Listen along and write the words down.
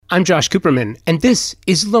I'm Josh Cooperman, and this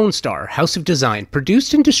is Lone Star House of Design,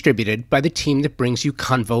 produced and distributed by the team that brings you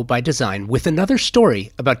Convo by Design, with another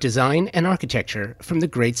story about design and architecture from the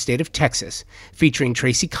great state of Texas, featuring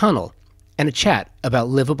Tracy Connell, and a chat about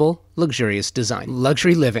livable, luxurious design.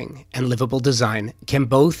 Luxury living and livable design can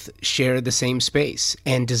both share the same space,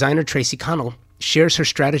 and designer Tracy Connell shares her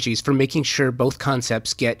strategies for making sure both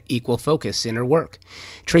concepts get equal focus in her work.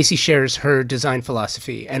 Tracy shares her design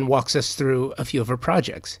philosophy and walks us through a few of her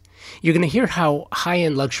projects. You're going to hear how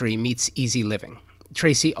high-end luxury meets easy living.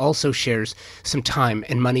 Tracy also shares some time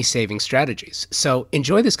and money-saving strategies. So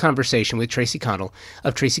enjoy this conversation with Tracy Connell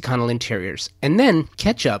of Tracy Connell Interiors, and then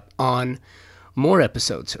catch up on more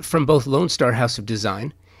episodes from both Lone Star House of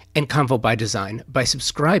Design and Convo by Design by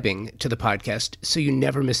subscribing to the podcast so you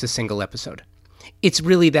never miss a single episode. It's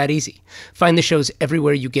really that easy. Find the shows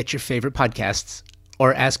everywhere you get your favorite podcasts,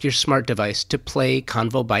 or ask your smart device to play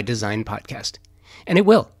Convo by Design podcast. And it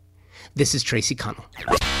will. This is Tracy Connell.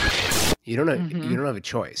 You don't have a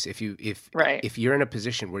choice. If you're in a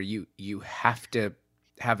position where you have to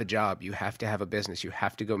have a job, you have to have a business, you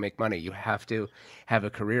have to go make money, you have to have a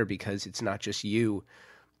career, because it's not just you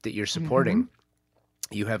that you're supporting.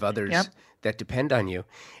 You have others that depend on you.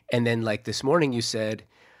 And then, like this morning, you said,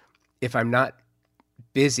 if I'm not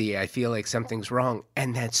busy, I feel like something's wrong.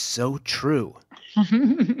 And that's so true.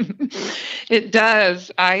 It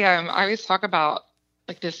does. I always talk about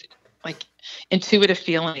like this intuitive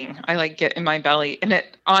feeling I get in my belly. And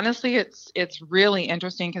it honestly, it's really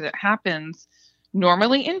interesting because it happens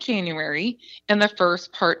normally in January and the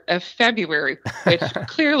first part of February, which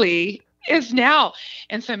clearly is now.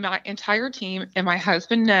 And so my entire team and my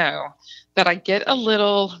husband know that I get a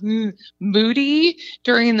little moody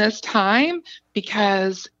during this time,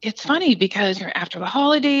 because it's funny, because you're after the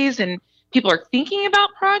holidays and people are thinking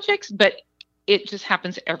about projects, but it just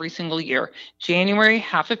happens every single year. January,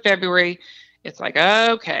 half of February, it's like,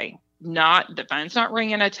 okay, the phone's not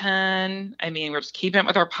ringing a ton. I mean, we're just keeping it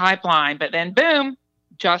with our pipeline, but then boom,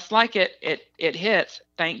 just like it hits.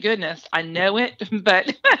 Thank goodness. I know it,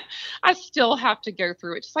 but I still have to go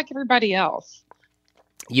through it just like everybody else.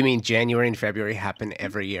 You mean January and February happen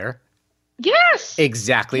every year? Yes.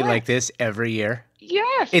 Exactly like this every year?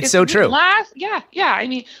 Yes. It's so true. Yeah. I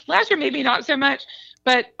mean, last year maybe not so much,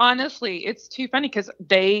 but honestly, it's too funny because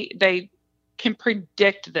they can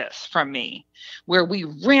predict this from me, where we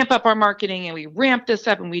ramp up our marketing and we ramp this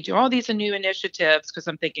up and we do all these new initiatives, because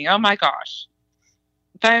I'm thinking, oh my gosh,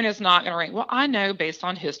 phone is not going to ring. Well, I know based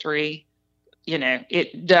on history,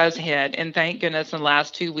 it does hit. And thank goodness in the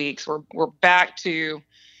last 2 weeks, we're back to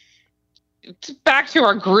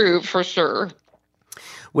our groove for sure.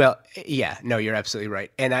 Well, yeah, no, you're absolutely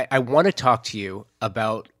right. And I want to talk to you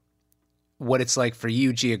about what it's like for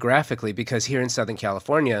you geographically, because here in Southern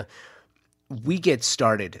California, we get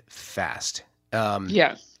started fast.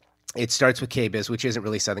 Yes. It starts with KBIS, which isn't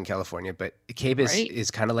really Southern California, but KBIS is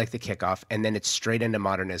kind of like the kickoff, and then it's straight into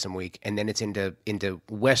Modernism Week, and then it's into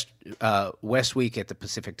West Week at the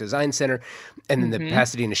Pacific Design Center, and then the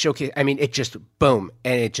Pasadena Showcase. I mean, it just boom,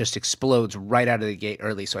 and it just explodes right out of the gate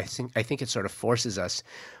early. So I think it sort of forces us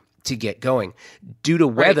to get going. Due to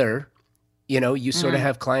weather, you sort of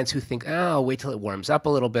have clients who think, oh, I'll wait till it warms up a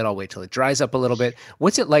little bit, I'll wait till it dries up a little bit.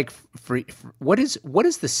 What's it like for what is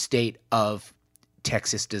the state of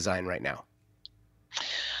Texas design right now?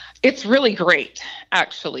 It's really great,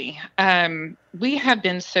 actually. We have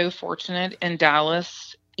been so fortunate in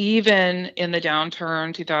Dallas, even in the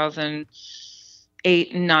downturn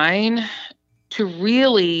 2008 and 2009, to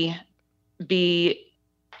really be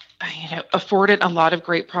afforded a lot of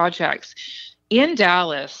great projects in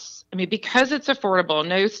Dallas. I mean, because it's affordable,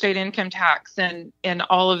 no state income tax and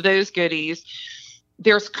all of those goodies,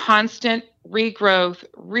 there's constant regrowth,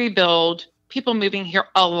 rebuild, people moving here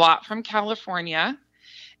a lot from California.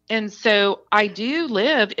 And so I do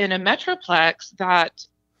live in a metroplex that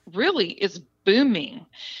really is booming.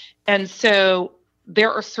 And so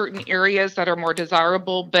there are certain areas that are more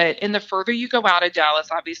desirable, but in the further you go out of Dallas,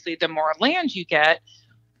 obviously the more land you get.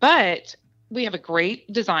 But we have a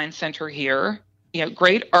great design center here,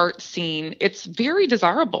 great art scene. It's very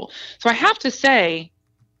desirable. So I have to say,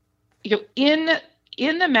 in the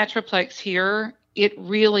metroplex here, it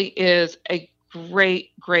really is a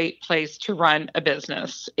great place to run a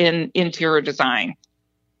business in interior design.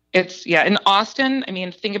 It's in Austin. I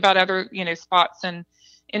mean, think about other, spots in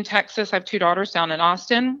Texas. I have 2 daughters down in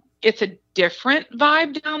Austin. It's a different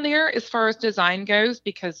vibe down there as far as design goes,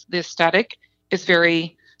 because the aesthetic is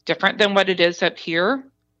very different than what it is up here.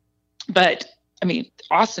 But I mean,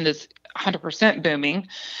 Austin is 100% booming.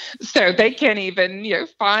 So they can't even,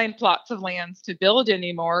 find plots of lands to build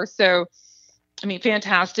anymore. So I mean,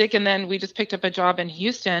 fantastic. And then we just picked up a job in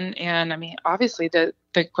Houston, and I mean, obviously the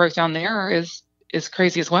growth down there is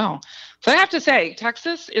crazy as well. So I have to say,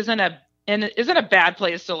 Texas isn't a bad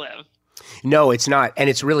place to live. No, it's not. And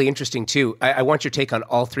it's really interesting, too. I want your take on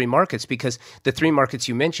all three markets, because the three markets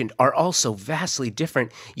you mentioned are also vastly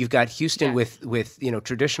different. You've got Houston with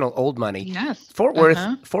traditional old money. Yes. Fort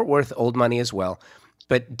Worth, old money as well.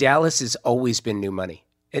 But Dallas has always been new money.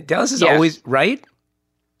 Dallas is always, right?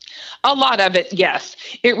 A lot of it, yes.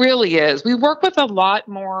 It really is. We work with a lot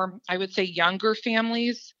more, I would say, younger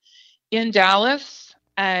families in Dallas.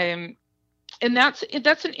 And that's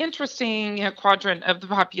an interesting quadrant of the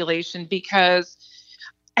population, because,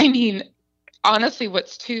 I mean, honestly,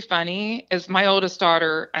 what's too funny is my oldest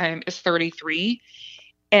daughter is 33,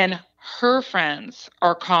 and her friends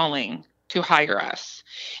are calling to hire us.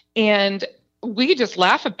 And we just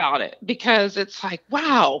laugh about it, because it's like,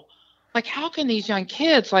 wow, like, how can these young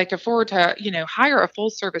kids afford to, hire a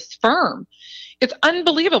full service firm? It's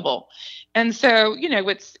unbelievable. And so,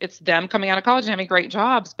 it's them coming out of college and having great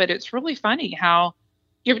jobs, but it's really funny how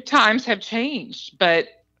your times have changed. But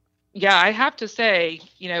yeah, I have to say,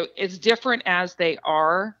 as different as they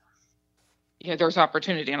are, there's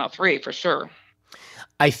opportunity in all three for sure.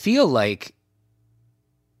 I feel like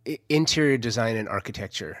interior design and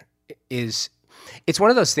architecture it's one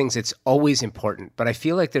of those things that's always important, but I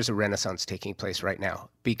feel like there's a renaissance taking place right now,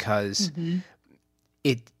 because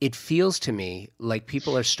it feels to me like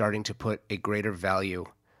people are starting to put a greater value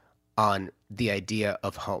on the idea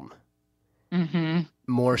of home,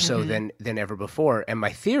 more so than ever before. And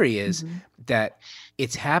my theory is that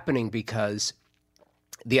it's happening because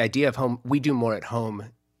the idea of home, we do more at home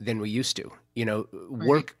than we used to.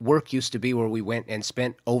 Work used to be where we went and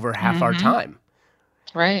spent over half our time.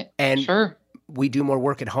 Right. And sure. We do more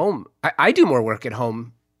work at home. I do more work at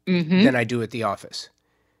home than I do at the office.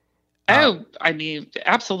 I mean,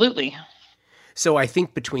 absolutely. So I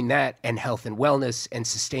think between that and health and wellness and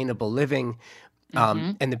sustainable living,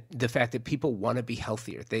 and the fact that people want to be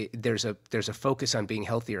healthier, there's a focus on being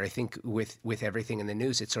healthier. I think with everything in the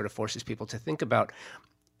news, it sort of forces people to think about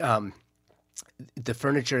the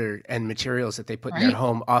furniture and materials that they put in their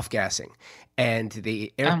home off-gassing, and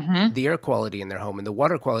the air quality in their home, and the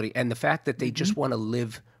water quality, and the fact that they just want to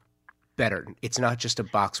live better. It's not just a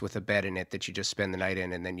box with a bed in it that you just spend the night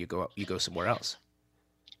in and then you go somewhere else.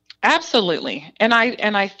 Absolutely. And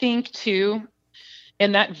I think too,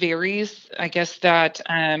 and that varies, I guess, that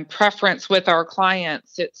preference with our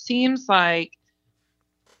clients. It seems like,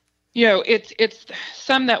 it's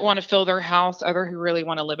some that want to fill their house, other who really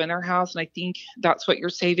want to live in their house. And I think that's what you're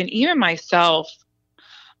saving. Even myself,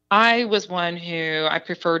 I was one who I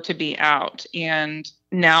preferred to be out, and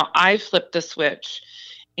now I've flipped the switch,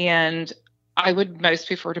 and I would most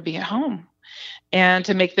prefer to be at home and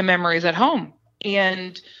to make the memories at home.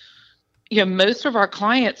 And, most of our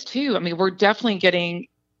clients too, I mean, we're definitely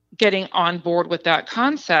getting on board with that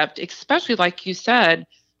concept, especially like you said,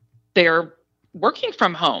 they're working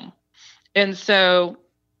from home. And so,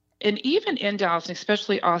 and even in Dallas, and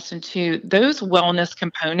especially Austin too, those wellness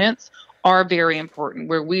components are very important,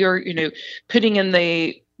 where we are, putting in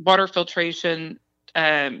the water filtration,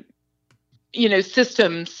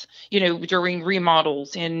 systems, during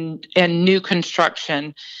remodels and new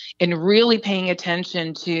construction, and really paying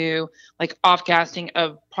attention to off-gassing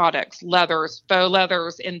of products, leathers, faux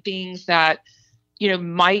leathers, and things that,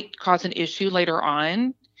 might cause an issue later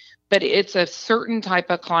on. But it's a certain type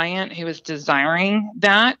of client who is desiring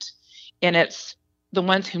that. And it's the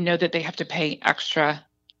ones who know that they have to pay extra,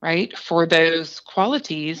 right, for those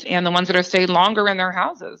qualities, and the ones that are staying longer in their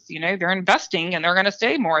houses. They're investing and they're going to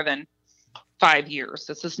stay more than 5 years.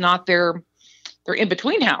 This is not their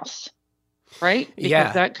in-between house, right?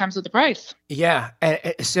 Because that comes with the price. Yeah.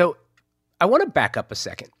 And so I want to back up a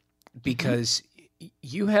second, because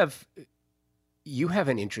you have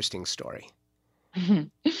an interesting story.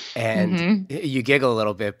 And you giggle a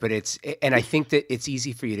little bit, but and I think that it's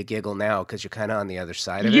easy for you to giggle now because you're kind of on the other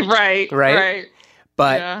side of it. Right.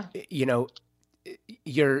 But,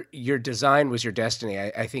 your design was your destiny.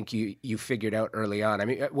 I think you figured out early on. I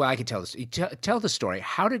mean, well, I could tell this. Tell the story.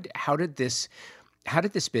 How did this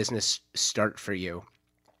business start for you?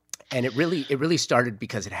 And it really started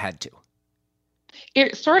because it had to.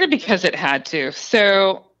 It started because it had to.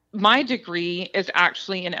 So my degree is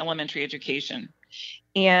actually in elementary education.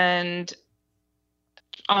 And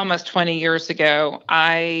almost 20 years ago,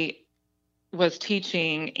 I was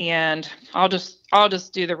teaching, and I'll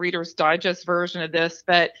just do the Reader's Digest version of this.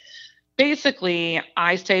 But basically,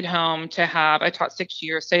 I taught 6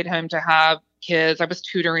 years, stayed home to have kids. I was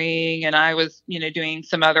tutoring, and I was, doing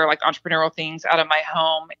some other entrepreneurial things out of my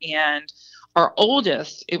home. And our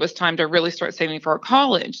oldest, it was time to really start saving for our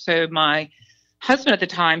college. So my husband at the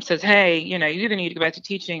time says, hey, you either need to go back to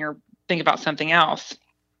teaching or think about something else.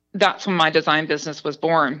 That's when my design business was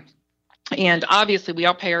born. And obviously we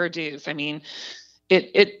all pay our dues. I mean,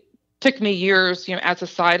 it took me years, as a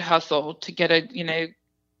side hustle to get a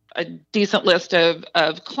decent list of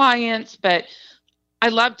clients, but I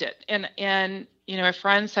loved it. And a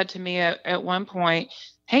friend said to me at one point,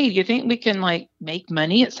 hey, do you think we can make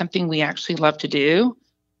money at something we actually love to do?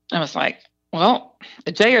 I was like, well,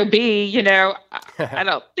 a job, I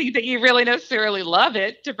don't think that you really necessarily love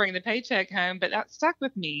it to bring the paycheck home, but that stuck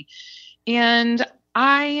with me. And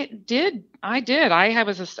I did. I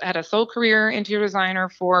had a sole career interior designer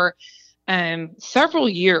for several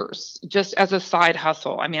years, just as a side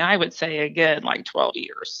hustle. I mean, I would say a good 12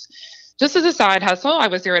 years. Just as a side hustle, I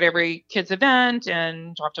was there at every kid's event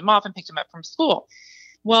and dropped them off and picked them up from school.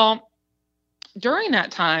 Well, during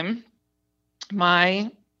that time,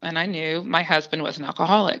 I knew my husband was an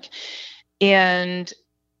alcoholic, and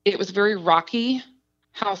it was a very rocky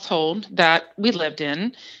household that we lived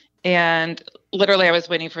in. And literally I was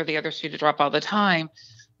waiting for the other shoe to drop all the time.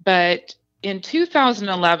 But in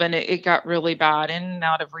 2011, it got really bad, in and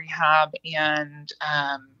out of rehab. And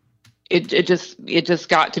it just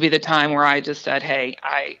got to be the time where I just said, hey,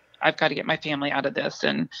 I've got to get my family out of this.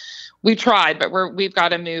 And we tried, but we've got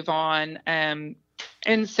to move on. And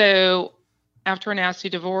so after a nasty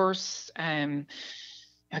divorce, I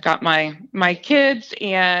got my kids,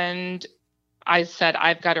 and I said,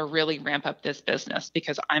 I've got to really ramp up this business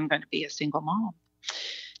because I'm going to be a single mom.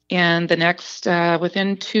 And the next,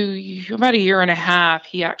 within about a year and a half,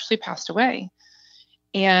 he actually passed away.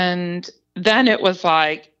 And then it was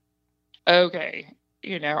like, okay,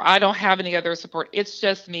 I don't have any other support. It's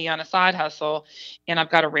just me on a side hustle, and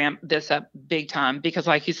I've got to ramp this up big time because,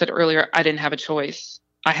 like you said earlier, I didn't have a choice.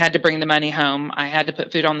 I had to bring the money home. I had to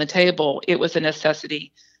put food on the table. It was a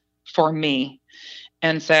necessity for me.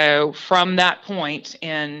 And so from that point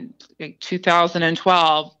in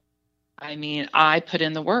 2012, I mean, I put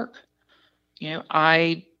in the work.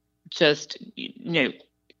 I just,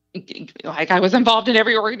 I was involved in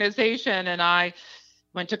every organization, and I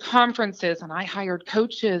went to conferences, and I hired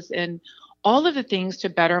coaches and all of the things to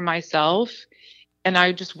better myself. And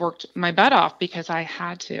I just worked my butt off because I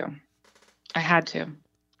had to.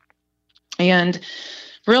 And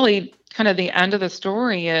really kind of the end of the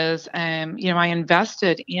story is, I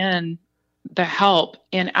invested in the help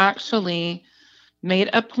and actually made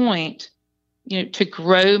a point, to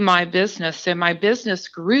grow my business. So my business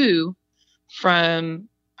grew from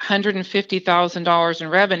 $150,000 in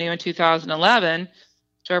revenue in 2011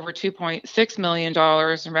 to over $2.6 million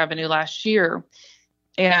in revenue last year.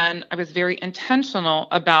 And I was very intentional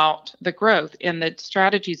about the growth and the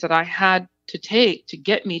strategies that I had to take to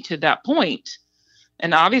get me to that point.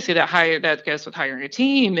 And obviously that goes with hiring a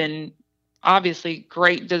team, and obviously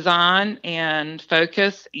great design and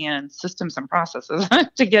focus and systems and processes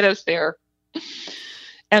to get us there.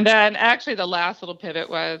 And then actually the last little pivot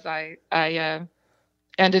was I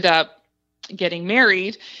ended up getting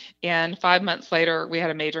married, and 5 months later we had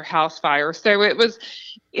a major house fire. So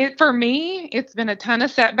for me, it's been a ton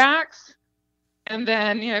of setbacks, and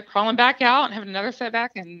then, crawling back out and having another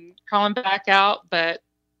setback and crawling back out. But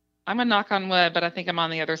I'm going to knock on wood, but I think I'm on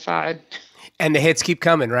the other side. And the hits keep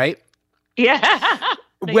coming, right? Yeah.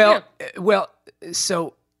 Well,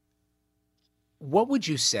 so what would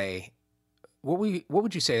you say, what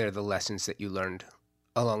would you say are the lessons that you learned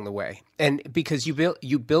along the way? And because you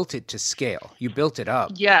built it to scale, you built it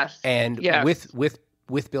up. Yes. And yes.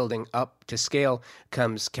 with building up to scale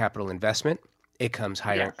comes capital investment. It comes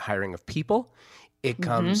hiring of people. It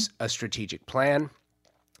comes a strategic plan.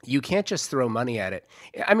 You can't just throw money at it.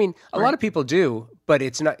 I mean, a lot of people do, but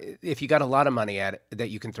it's not. If you got a lot of money at it that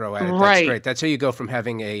you can throw at it, that's great. That's how you go from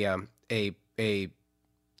having a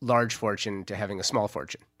large fortune to having a small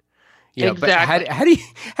fortune. Exactly. But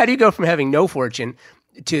how do you go from having no fortune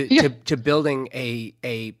to building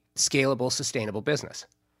a scalable, sustainable business?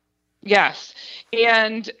 Yes,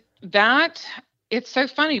 and that it's so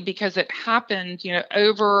funny because it happened,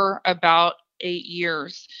 over about 8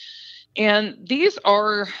 years. And these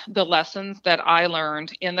are the lessons that I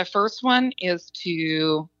learned. And the first one is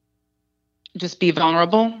to just be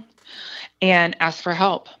vulnerable and ask for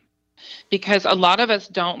help. Because a lot of us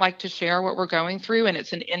don't like to share what we're going through. And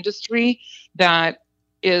it's an industry that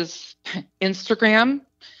is Instagram.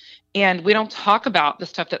 And we don't talk about the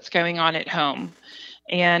stuff that's going on at home.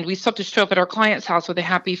 And we still have to show up at our client's house with a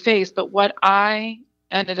happy face. But what I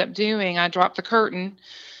ended up doing, I dropped the curtain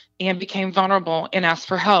and became vulnerable and asked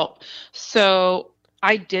for help. So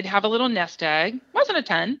I did have a little nest egg. Wasn't a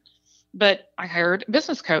ton, but I hired a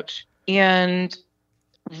business coach and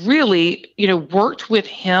really, worked with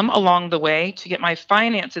him along the way to get my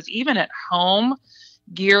finances, even at home,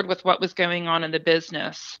 geared with what was going on in the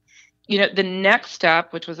business. The next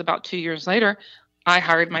step, which was about 2 years later, I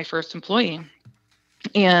hired my first employee.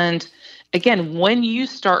 And again, when you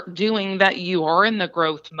start doing that, you are in the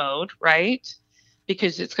growth mode, right?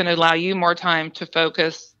 Because it's going to allow you more time to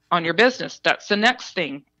focus on your business. That's the next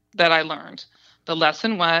thing that I learned. The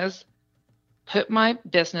lesson was put my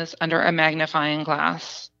business under a magnifying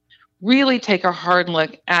glass. Really take a hard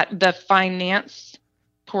look at the finance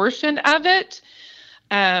portion of it.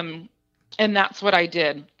 And that's what I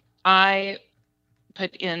did. I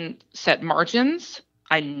put in set margins.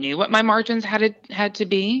 I knew what my margins had to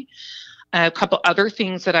be. A couple other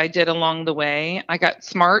things that I did along the way. I got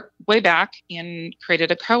smart way back and created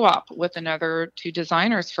a co-op with another 2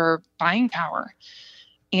 designers for buying power,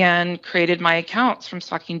 and created my accounts from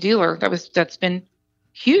Stocking Dealer. That's been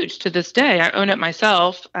huge to this day. I own it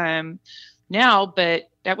myself now, but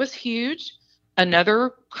that was huge.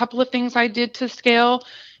 Another couple of things I did to scale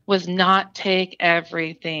was not take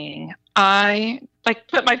everything. I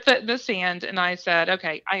put my foot in the sand and I said,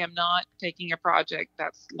 okay, I am not taking a project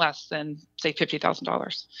that's less than, say,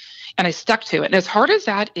 $50,000. And I stuck to it. And as hard as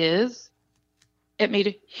that is, it made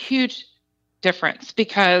a huge difference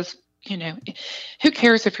because, who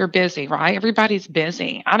cares if you're busy, right? Everybody's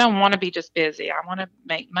busy. I don't want to be just busy. I want to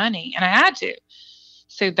make money. And I had to.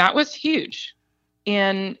 So that was huge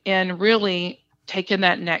in really taking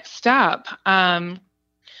that next step.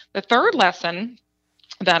 The third lesson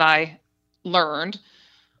that I learned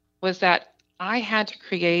was that I had to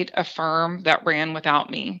create a firm that ran without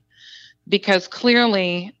me, because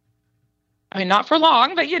clearly, not for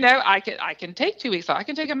long, but I can take 2 weeks off. I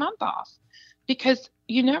can take a month off, because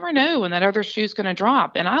you never know when that other shoe's going to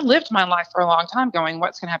drop. And I lived my life for a long time going,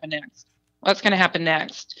 what's going to happen next? What's going to happen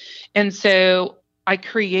next? And so I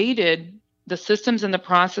created the systems and the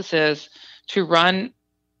processes to run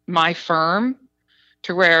my firm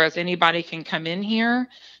to whereas anybody can come in here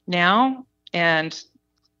now and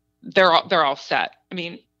they're all set.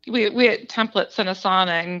 We had templates and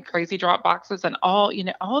Asana and crazy drop boxes and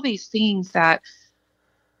all these things that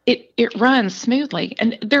it runs smoothly.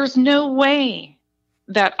 And there's no way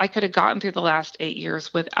that I could have gotten through the last 8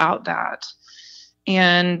 years without that.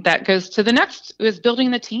 And that goes to the next, is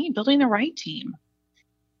building the right team.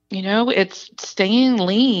 It's staying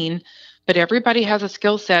lean, but everybody has a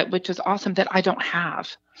skill set, which is awesome, that I don't have.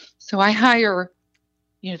 So I hire,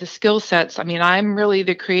 the skill sets. I'm really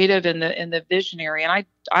the creative and the visionary, and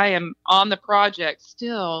I am on the project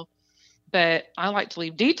still, but I like to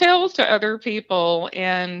leave details to other people.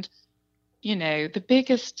 And,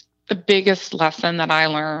 the biggest lesson that I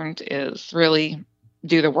learned is really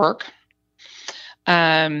do the work,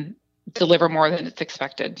 deliver more than it's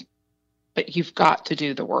expected, but you've got to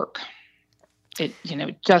do the work. It,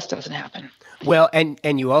 just doesn't happen. Well, and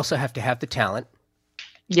you also have to have the talent.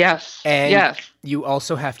 Yes. And yes. You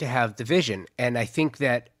also have to have the vision. And I think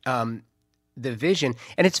that the vision,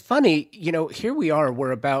 and it's funny, here we are,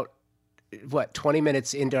 we're about, 20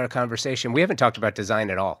 minutes into our conversation. We haven't talked about design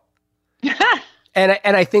at all. and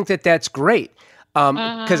I think that that's great,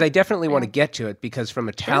 because I definitely want to get to it, because from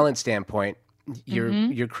a talent standpoint,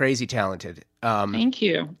 you're crazy talented. Thank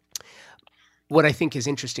you. What I think is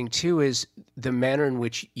interesting too is the manner in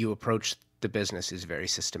which you approach the business is very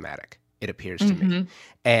systematic, it appears to me.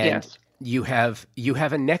 And yes. you have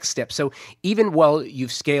a next step. So even while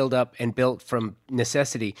you've scaled up and built from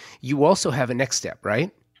necessity, you also have a next step,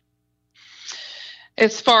 right?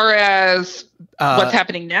 As far as what's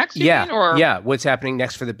happening next, you mean? Or? Yeah, what's happening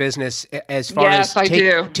next for the business as far as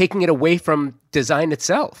taking it away from design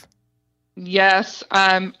itself. Yes,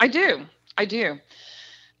 I do.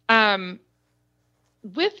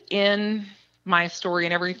 Within my story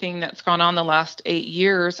and everything that's gone on the last 8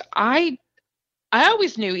 years, I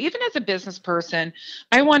always knew, even as a business person,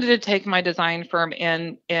 I wanted to take my design firm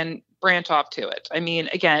and branch off to it.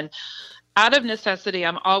 Again, out of necessity,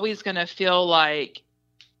 I'm always going to feel like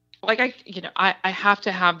I have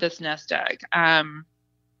to have this nest egg.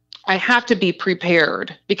 I have to be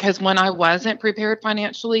prepared, because when I wasn't prepared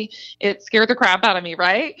financially, it scared the crap out of me,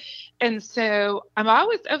 right? And so I'm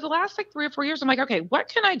always, over the last 3 or 4 years, I'm like, okay, what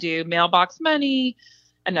can I do? Mailbox money,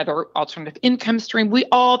 another alternative income stream. We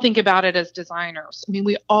all think about it as designers.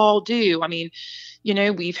 We all do.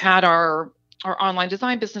 We've had our online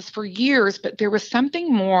design business for years, but there was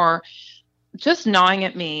something more just gnawing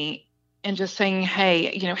at me and just saying,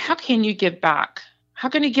 hey, how can you give back? How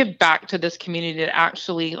can you give back to this community that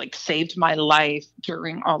actually saved my life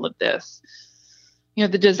during all of this? The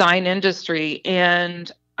design industry.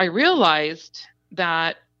 And I realized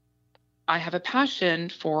that I have a passion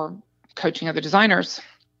for coaching other designers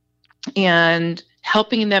and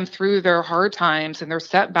helping them through their hard times and their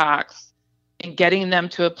setbacks and getting them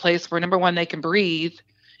to a place where, number one, they can breathe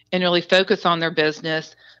and really focus on their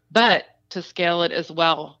business, but to scale it as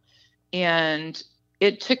well. And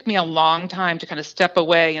it took me a long time to kind of step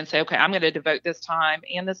away and say, okay, I'm going to devote this time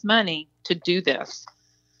and this money to do this,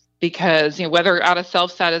 because, whether out of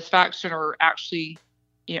self-satisfaction or actually,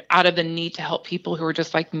 out of the need to help people who are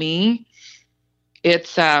just like me,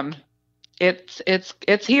 it's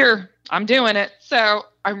here. I'm doing it. So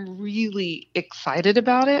I'm really excited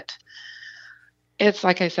about it. It's,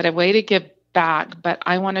 like I said, a way to give back, but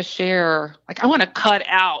I want to share, I want to cut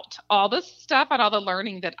out all the stuff and all the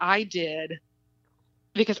learning that I did,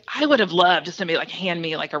 because I would have loved just somebody hand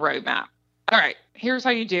me a roadmap. All right, here's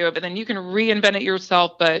how you do it, but then you can reinvent it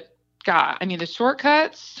yourself. But God, the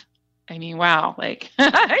shortcuts, wow,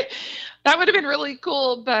 that would have been really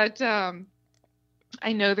cool. But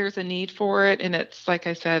I know there's a need for it. And it's, like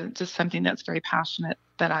I said, just something that's very passionate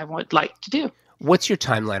that I would like to do. What's your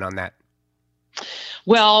timeline on that?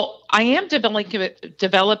 Well, I am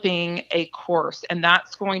developing a course, and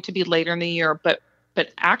that's going to be later in the year. But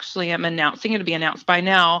actually, I'm announcing, it'll be announced by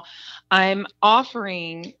now, I'm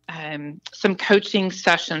offering some coaching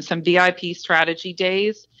sessions, some VIP strategy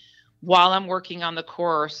days while I'm working on the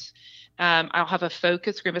course. I'll have a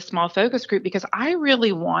focus group, a small focus group, because I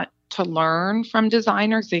really want to learn from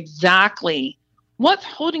designers exactly what's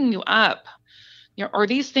holding you up. Are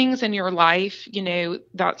these things in your life,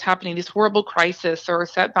 that's happening, these horrible crises or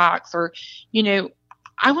setbacks, or,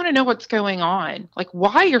 I want to know what's going on,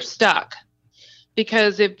 why you're stuck.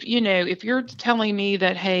 Because if you're telling me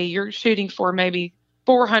that, hey, you're shooting for maybe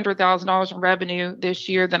 $400,000 in revenue this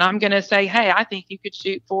year, then I'm going to say, hey, I think you could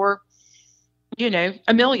shoot for,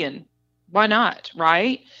 $1 million. Why not?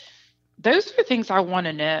 Right? Those are the things I want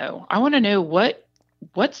to know. I want to know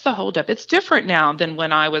what's the holdup. It's different now than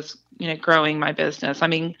when I was, growing my business.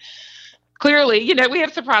 Clearly, we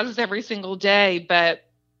have surprises every single day, but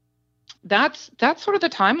that's sort of the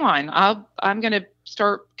timeline. I'm going to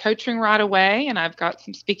start coaching right away, and I've got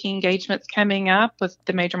some speaking engagements coming up with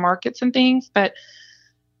the major markets and things. But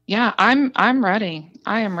yeah, I'm ready.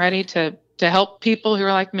 I am ready to help people who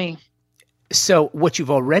are like me. So what you've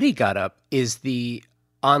already got up is the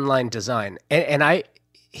online design, and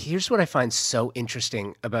here's what I find so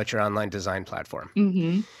interesting about your online design platform.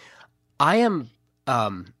 Mm-hmm. I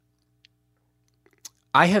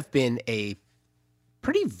have been a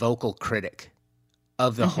pretty vocal critic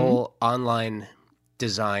of the whole online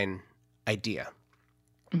design idea,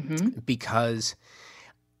 because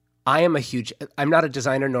I'm not a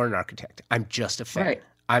designer nor an architect. I'm just a fan. Right.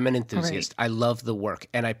 I'm an enthusiast. Right. I love the work,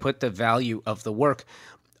 and I put the value of the work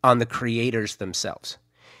on the creators themselves.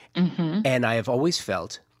 Mm-hmm. And I have always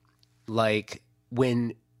felt like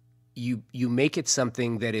when you make it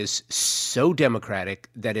something that is so democratic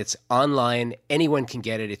that it's online, anyone can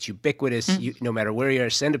get it, it's ubiquitous, no matter where you are,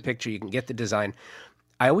 send a picture, you can get the design.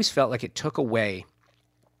 I always felt like it took away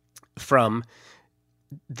from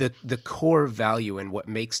the core value in what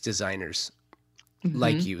makes designers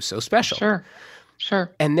like you so special.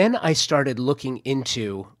 Sure. And then I started looking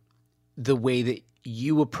into the way that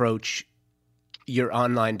you approach your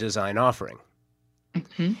online design offering.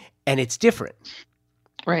 Mm-hmm. And it's different.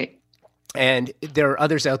 Right. And there are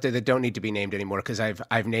others out there that don't need to be named anymore, because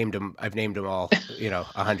I've named them all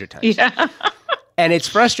 100 times. Yeah. And it's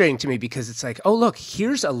frustrating to me, because it's like, oh, look,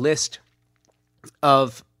 here's a list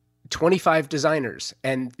of 25 designers,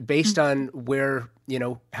 and based on where,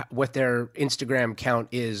 what their Instagram count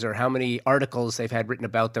is or how many articles they've had written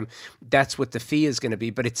about them, that's what the fee is going to be.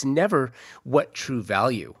 But it's never what true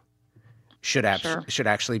value should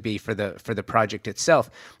actually be for the project itself.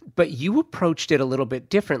 But you approached it a little bit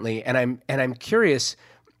differently, and I'm curious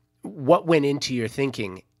what went into your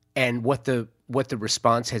thinking and what the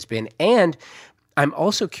response has been. And I'm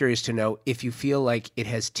also curious to know if you feel like it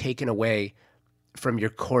has taken away from your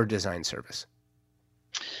core design service.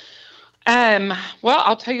 Well,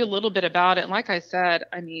 I'll tell you a little bit about it. And like I said,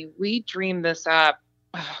 we dreamed this up,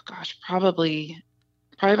 probably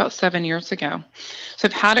about 7 years ago. So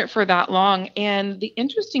I've had it for that long. And the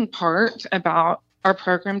interesting part about our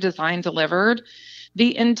program, Design Delivered,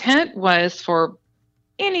 the intent was for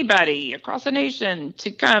anybody across the nation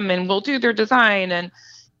to come and we'll do their design and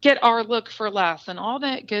get our look for less and all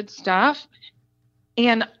that good stuff.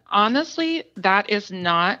 And honestly, that is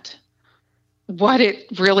not what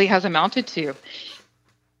it really has amounted to.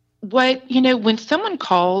 When someone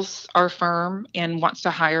calls our firm and wants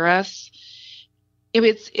to hire us,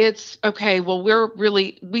 It's okay. Well,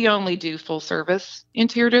 we only do full service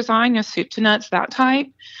interior design, soup to nuts, that type,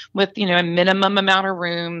 with a minimum amount of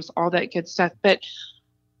rooms, all that good stuff. But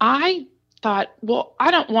I thought, well, I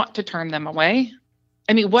don't want to turn them away.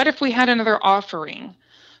 I mean, what if we had another offering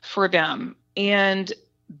for them? And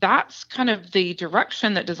that's kind of the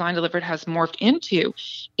direction that Design Delivered has morphed into.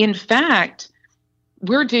 In fact,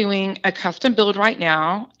 we're doing a custom build right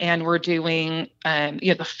now, and we're doing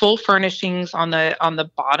the full furnishings on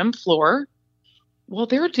the bottom floor. Well,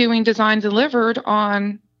 they're doing Design Delivered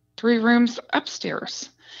on 3 rooms upstairs,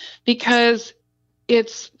 because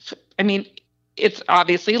it's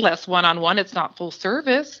obviously less one-on-one. It's not full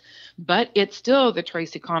service, but it's still the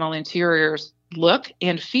Tracy Connell Interiors look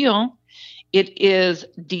and feel. It is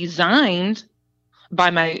designed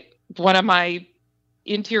by one of my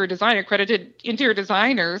accredited interior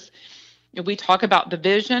designers. We talk about the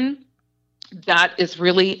vision that is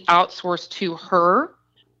really outsourced to her.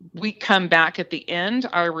 We come back at the end,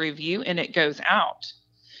 our review, and it goes out.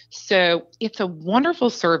 So it's a wonderful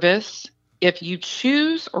service if you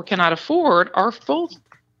choose or cannot afford our full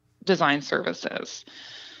design services.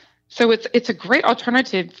 So it's a great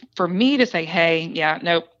alternative for me to say, hey, yeah,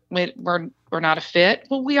 nope, we're not a fit.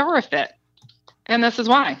 Well, we are a fit, and this is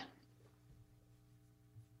why.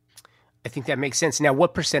 I think that makes sense. Now,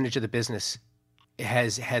 what percentage of the business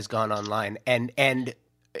has gone online, and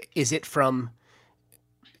is it from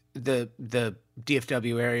the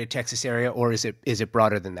DFW area, Texas area, or is it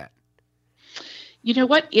broader than that? You know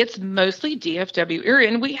what? It's mostly DFW area,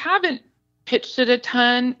 and we haven't pitched it a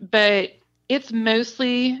ton, but it's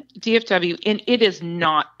mostly DFW, and it is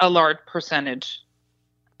not a large percentage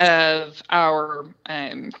of our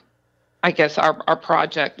our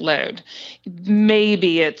project load.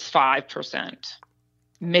 Maybe it's 5%.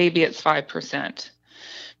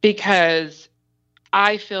 Because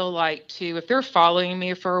I feel like too, if they're following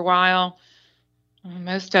me for a while,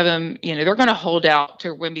 most of them, they're going to hold out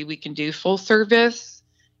to when we can do full service,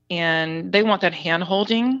 and they want that hand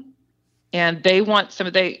holding, and they want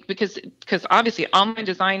because obviously online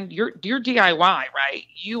design, you're DIY, right?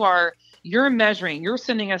 You're measuring, you're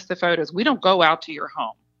sending us the photos. We don't go out to your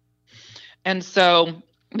home. And so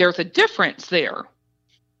there's a difference there.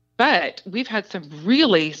 But we've had some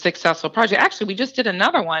really successful projects. Actually, we just did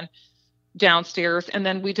another one downstairs, and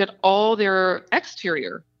then we did all their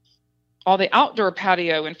exterior. All the outdoor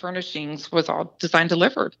patio and furnishings was all Design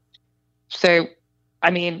Delivered. So,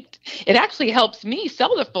 it actually helps me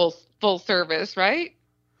sell the full service, right?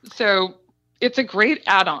 So it's a great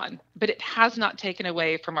add-on, but it has not taken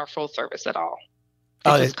away from our full service at all.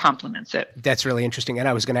 It just complements it. That's really interesting. And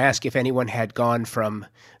I was going to ask if anyone had gone from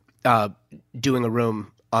doing a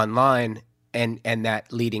room online and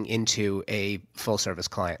that leading into a full service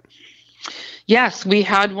client. Yes, we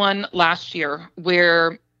had one last year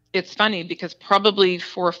where it's funny because probably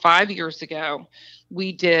 4 or 5 years ago,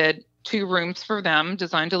 we did 2 rooms for them,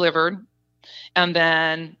 Design Delivered. And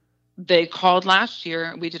then they called last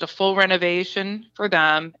year. We did a full renovation for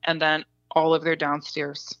them, and then all of their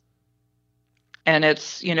downstairs. And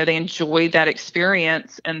it's, they enjoyed that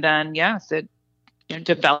experience. And then, yes, it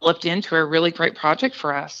developed into a really great project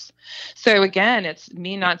for us. So again, it's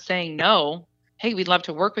me not saying no. Hey, we'd love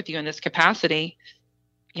to work with you in this capacity.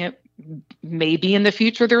 Maybe in the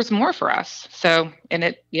future there's more for us. So,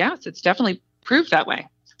 and it's definitely proved that way.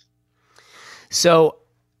 So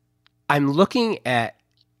I'm looking at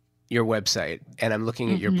your website and I'm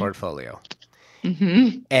looking at your portfolio.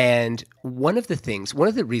 Mm-hmm. And one of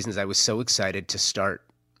the reasons I was so excited to start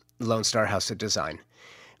Lone Star House of Design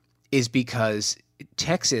is because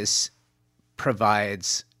Texas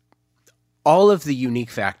provides all of the unique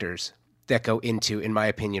factors that go into, in my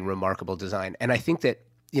opinion, remarkable design. And I think that,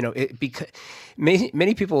 because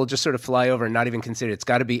many people will just sort of fly over and not even consider it's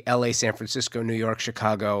got to be LA, San Francisco, New York,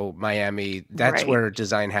 Chicago, Miami. That's right, where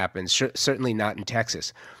design happens. Certainly not in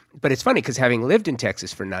Texas. But it's funny because having lived in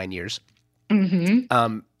Texas for 9 years,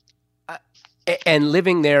 and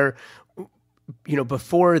living there,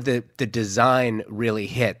 before the design really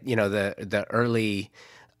hit, the early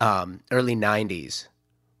 90s,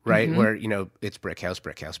 right? Mm-hmm. Where, it's brick house,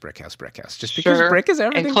 just because brick is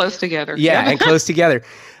everything. And close together. Yeah, and close together.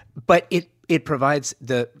 But it provides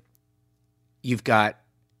you've got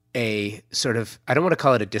a sort of, I don't want to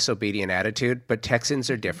call it a disobedient attitude, but Texans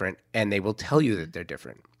are different, and they will tell you that they're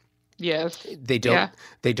different. Yes. They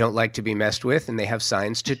don't like to be messed with, and they have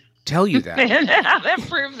signs to tell you that. That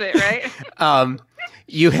proves it, right?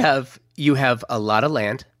 You have a lot of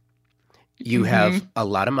land. You have a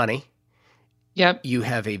lot of money. Yep. You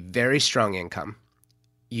have a very strong income.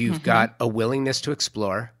 You've got a willingness to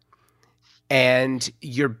explore, and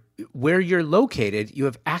where you're located, you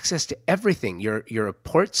have access to everything. You're a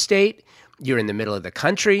port state. You're in the middle of the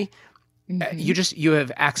country. You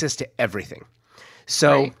have access to everything.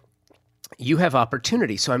 So you have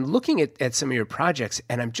opportunity. So I'm looking at some of your projects,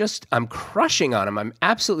 and I'm crushing on them. I'm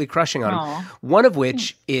absolutely crushing on them. One of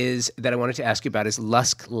which is that I wanted to ask you about is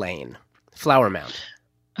Lusk Lane, Flower Mound.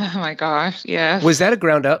 Oh my gosh, yes. Was that a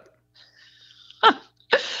ground up?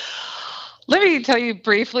 Let me tell you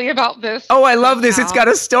briefly about this. Oh, I love this. It's got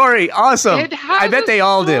a story. Awesome. It has I bet they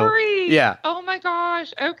all do. Yeah. Oh my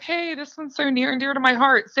gosh. Okay. This one's so near and dear to my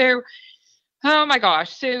heart. So, oh my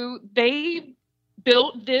gosh. So they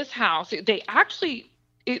built this house. They actually,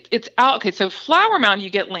 it's out. Okay. So Flower Mound, you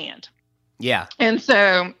get land. Yeah. And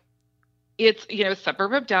so it's, a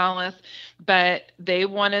suburb of Dallas, but they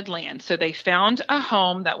wanted land. So they found a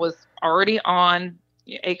home that was already on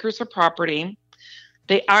acres of property.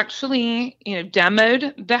 They actually,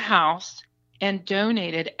 demoed the house and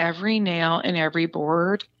donated every nail and every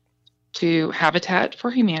board to Habitat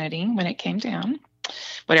for Humanity when it came down.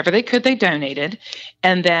 Whatever they could, they donated,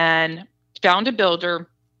 and then found a builder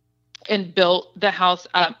and built the house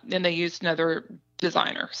up, and they used another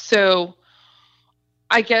designer. So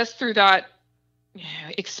I guess through that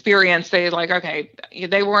experience, they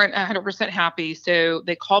they weren't 100% happy. So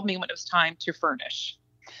they called me when it was time to furnish.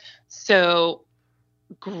 So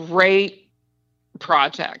great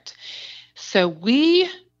project. So we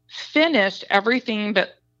finished everything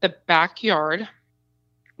but the backyard.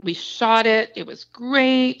 We shot it. It was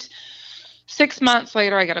great. 6 months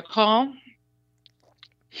later, I got a call.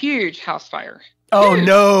 Huge house fire. Oh,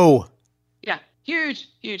 no. Yeah.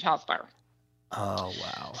 Huge house fire. Oh,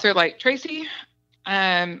 wow. So like, Tracy,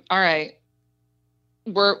 all right,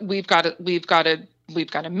 we've got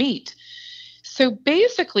to meet. So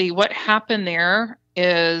basically what happened there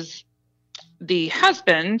is the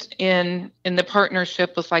husband in the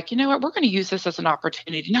partnership was like, you know what, we're going to use this as an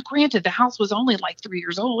opportunity. Now, granted, the house was only like 3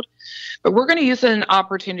 years old, but we're going to use it as an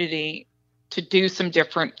opportunity to do some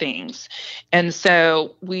different things. And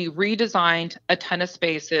so we redesigned a ton of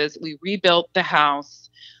spaces. We rebuilt the house,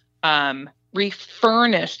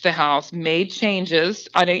 refurnished the house, made changes.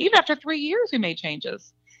 I know even after 3 years, we made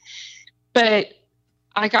changes. But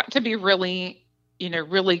I got to be really,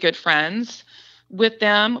 really good friends with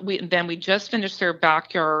them. We just finished their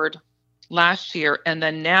backyard last year, and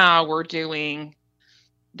then now we're doing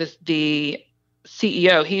the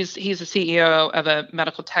CEO. He's the CEO of a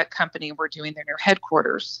medical tech company. We're doing their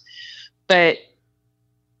headquarters, but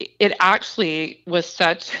it actually was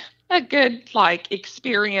such a good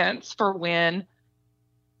experience for when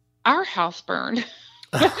our house burned.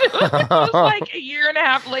 It was like a year and a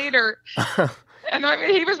half later. And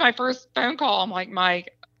he was my first phone call. I'm like,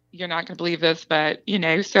 Mike, you're not going to believe this, but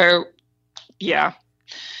so yeah,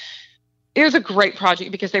 it was a great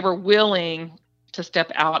project because they were willing to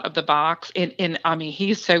step out of the box. And I mean,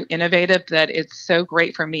 he's so innovative that it's so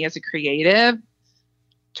great for me as a creative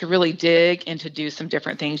to really dig and to do some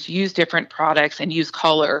different things, use different products and use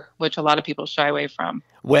color, which a lot of people shy away from.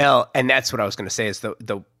 Well, and that's what I was going to say is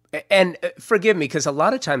and forgive me, because a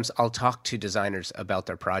lot of times I'll talk to designers about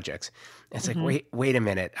their projects. And it's like, wait a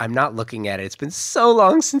minute. I'm not looking at it. It's been so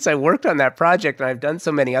long since I worked on that project, and I've done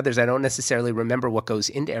so many others. I don't necessarily remember what goes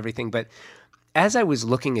into everything. But as I was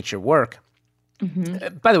looking at your work,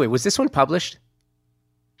 by the way, was this one published?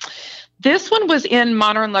 This one was in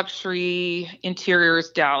Modern Luxury Interiors,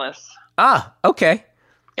 Dallas. Ah, okay.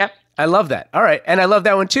 Yep. I love that. All right. And I love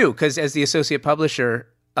that one too, because as the associate publisher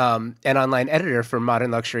and online editor for Modern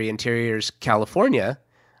Luxury Interiors California,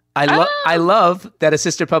 I love that a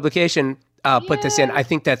sister publication put this in. I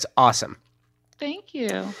think that's awesome. Thank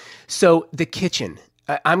you. So the kitchen,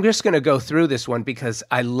 I'm just going to go through this one because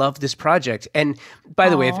I love this project. And by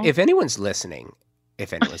the way, if anyone's listening,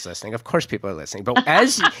 of course people are listening, but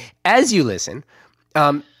as you listen,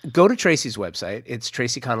 go to Tracy's website. It's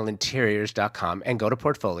tracyconnellinteriors.com, and go to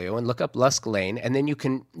portfolio and look up Lusk Lane. And then you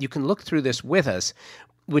can look through this with us,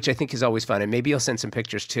 which I think is always fun. And maybe you'll send some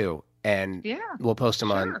pictures too, and we'll post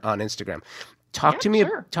them on Instagram. Talk to me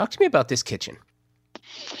about this kitchen.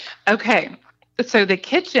 Okay. So the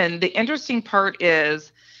kitchen, the interesting part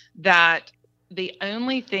is that the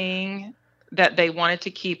only thing that they wanted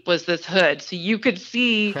to keep was this hood. So you could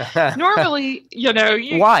see normally,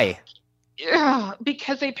 why?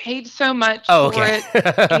 Because they paid so much for it.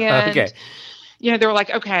 And, they were like,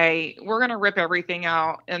 okay, we're going to rip everything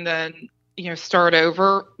out and then, start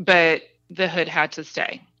over. But the hood had to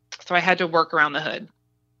stay. So I had to work around the hood.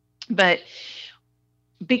 But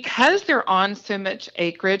because they're on so much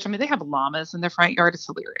acreage. I mean, they have llamas in their front yard. It's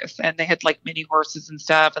hilarious. And they had like mini horses and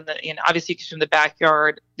stuff. And obviously, because from the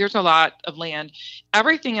backyard, there's a lot of land.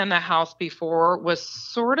 Everything in the house before was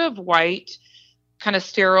sort of white, kind of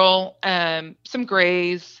sterile, some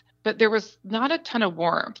grays, but there was not a ton of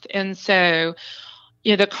warmth. And so,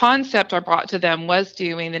 the concept I brought to them was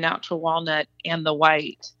doing the natural walnut and the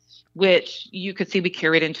white, which you could see we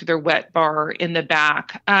carried into their wet bar in the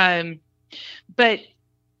back. But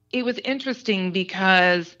it was interesting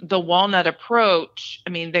because the walnut approach, I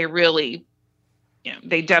mean, they really,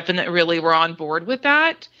 they definitely really were on board with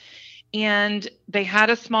that. And they had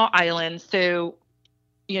a small island. So,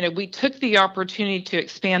 we took the opportunity to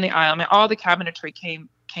expand the island. All the cabinetry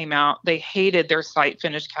came out. They hated their site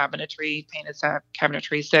finished cabinetry, painted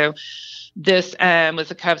cabinetry. So this was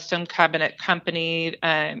a custom cabinet company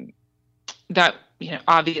that,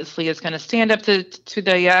 obviously is going to stand up to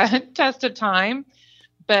the test of time.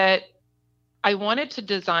 But I wanted to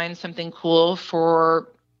design something cool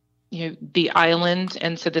for, the island.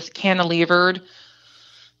 And so this cantilevered,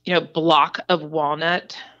 block of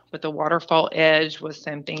walnut with a waterfall edge was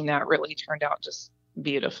something that really turned out just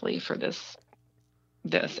beautifully for this.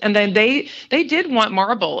 And then they did want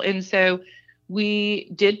marble. And so we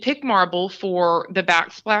did pick marble for the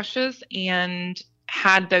backsplashes and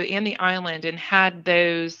and the island, and had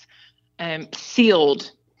those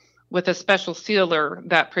sealed with a special sealer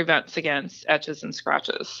that prevents against etches and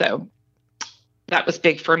scratches. So that was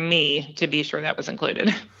big for me to be sure that was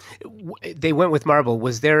included. They went with marble.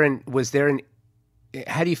 Was there an,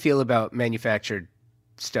 how do you feel about manufactured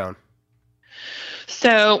stone?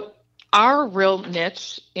 So our real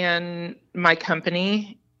niche in my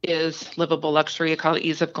company is livable luxury. I call it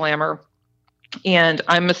ease of glamour. And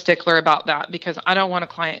I'm a stickler about that because I don't want a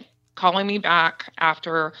client calling me back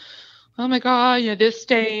after, oh my God, this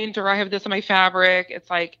stained, or I have this on my fabric. It's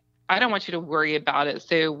like, I don't want you to worry about it.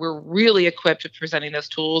 So we're really equipped with presenting those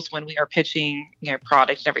tools when we are pitching,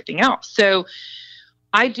 product and everything else. So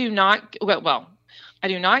I do not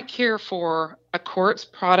care for a quartz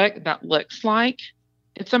product that looks like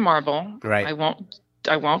it's a marble. Right. I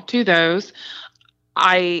won't do those.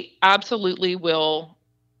 I absolutely will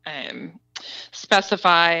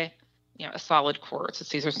specify, a solid quartz, a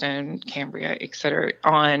Caesar stone, Cambria, et cetera,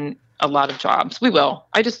 on a lot of jobs. We will.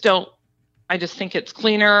 I just think it's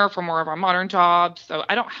cleaner for more of our modern jobs. So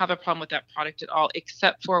I don't have a problem with that product at all,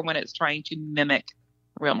 except for when it's trying to mimic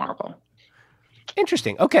real marble.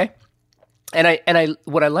 Interesting. Okay. And I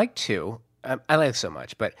what I like too, I like so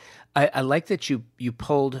much, but I like that you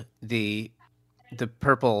pulled the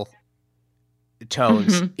purple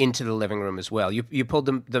tones into the living room as well. You pulled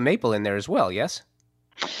the maple in there as well, yes?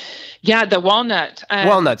 Yeah, the walnut.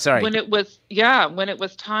 Walnut, sorry. When it was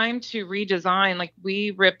time to redesign, like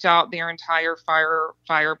we ripped out their entire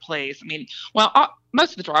fireplace. I mean,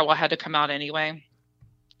 most of the drywall had to come out anyway.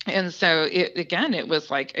 And so it was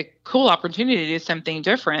like a cool opportunity to do something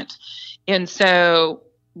different. And so,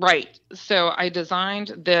 so I designed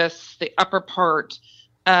the upper part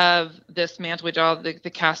of this mantle with all the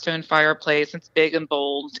cast stone fireplace. It's big and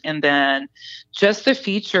bold. And then just the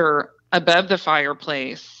feature above the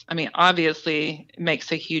fireplace, I mean, obviously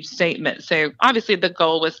makes a huge statement. So obviously the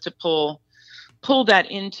goal was to pull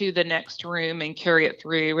that into the next room and carry it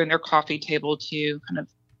through, and their coffee table too kind of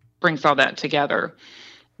brings all that together.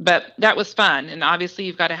 But that was fun. And obviously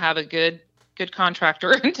you've got to have a good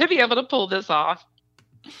contractor to be able to pull this off.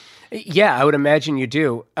 Yeah, I would imagine you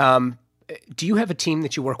do. Do you have a team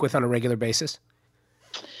that you work with on a regular basis?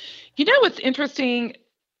 What's interesting,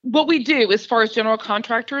 what we do as far as general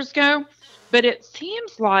contractors go, but it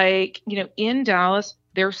seems like, in Dallas,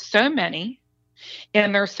 there's so many,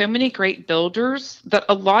 and there's so many great builders that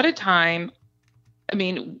a lot of time, I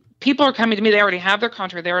mean, people are coming to me, they already have their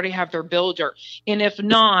contract, they already have their builder. And if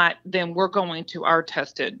not, then we're going to our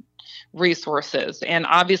tested resources. And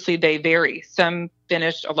obviously they vary. Some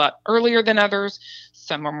finished a lot earlier than others.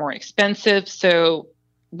 Some are more expensive. So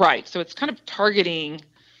it's kind of targeting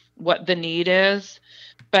what the need is.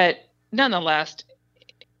 But nonetheless,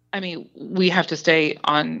 I mean, we have to stay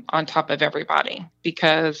on top of everybody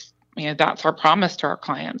because, that's our promise to our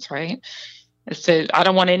clients, right? So I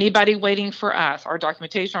don't want anybody waiting for us, our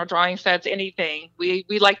documentation, our drawing sets, anything. We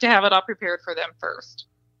like to have it all prepared for them first.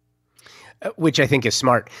 Which I think is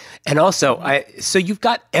smart. And also, so you've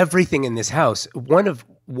got everything in this house.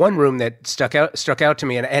 One room that struck out to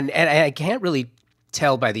me, and I can't really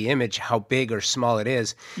tell by the image how big or small it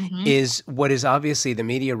is what is obviously the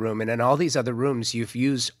media room. And in all these other rooms, you've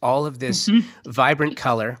used all of this vibrant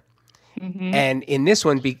color. And in this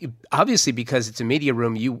one, obviously because it's a media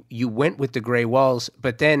room, you went with the gray walls,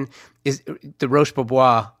 but then is the Roche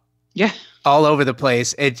Bobois Yeah. all over the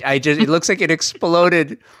place. It looks like it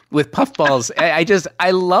exploded with puffballs.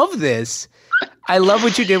 I love this. I love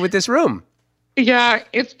what you did with this room. Yeah,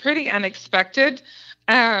 it's pretty unexpected.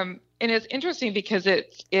 And it's interesting because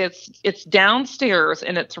it's downstairs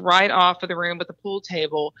and it's right off of the room with the pool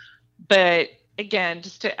table. But again,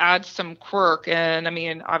 just to add some quirk, and I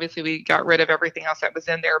mean, obviously we got rid of everything else that was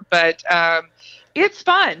in there, but it's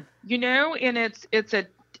fun, and it's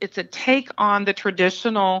a take on the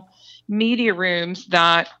traditional media rooms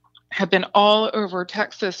that have been all over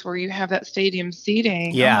Texas where you have that stadium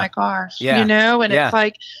seating. Yeah. Oh my gosh. Yeah. And it's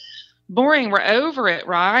like boring. We're over it,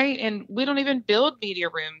 right? And we don't even build media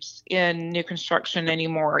rooms in new construction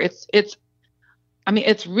anymore. It's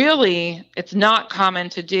not common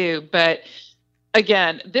to do, but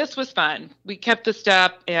again, this was fun. We kept the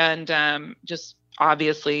step and just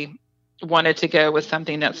obviously wanted to go with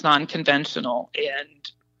something that's non-conventional.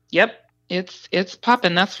 And yep, it's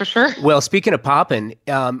popping, that's for sure. Well, speaking of popping,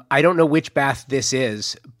 I don't know which bath this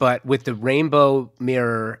is, but with the rainbow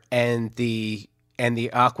mirror and the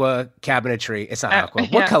aqua cabinetry, it's not aqua.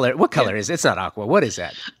 Yeah. What color is it? It's not aqua. What is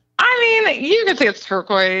that? I mean, you could say it's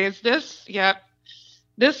turquoise. This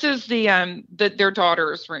is their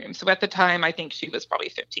daughter's room. So at the time, I think she was probably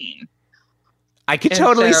 15. I could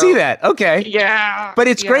totally see that. Okay. Yeah. But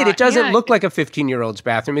it's great. It doesn't look yeah. like a 15-year-old's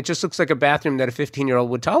bathroom. It just looks like a bathroom that a 15-year-old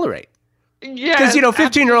would tolerate. Yeah. Because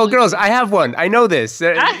 15-year-old girls, I have one. I know this.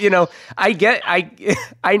 I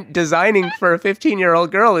designing for a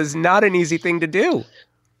 15-year-old girl is not an easy thing to do.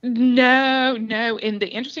 No. And the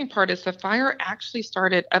interesting part is the fire actually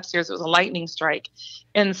started upstairs. It was a lightning strike.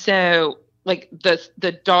 And so like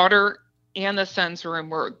the daughter and the son's room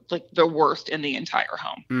were like the worst in the entire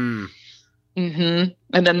home. And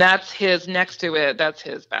then that's his next to it. That's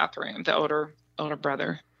his bathroom, the older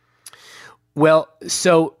brother. Well,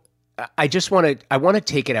 so I want to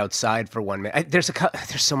take it outside for 1 minute. There's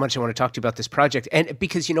so much I want to talk to you about this project. And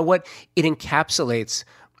because you know what? It encapsulates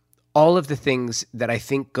all of the things that I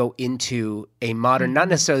think go into a modern, not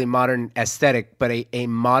necessarily modern aesthetic, but a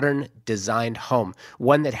modern designed home.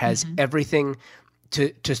 One that has everything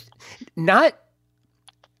to not,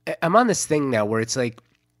 I'm on this thing now where it's like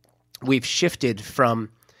we've shifted from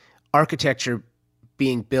architecture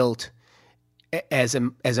being built as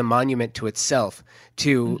a monument to itself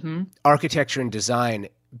to architecture and design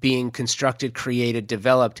being constructed, created,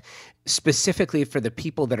 developed specifically for the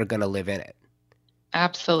people that are going to live in it.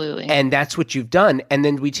 Absolutely. And that's what you've done. And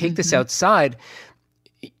then we take this outside.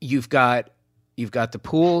 You've got the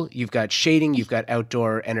pool, you've got shading, you've got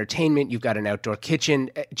outdoor entertainment, you've got an outdoor kitchen,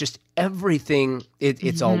 just everything.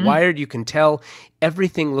 It's all wired. You can tell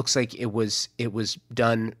everything looks like it was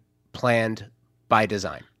done, planned by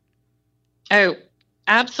design. Oh,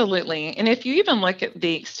 absolutely. And if you even look at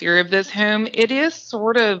the exterior of this home, it is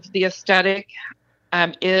sort of the aesthetic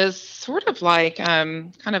is sort of like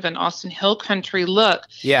kind of an Austin Hill Country look.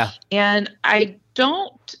 Yeah. And I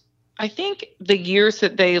think the years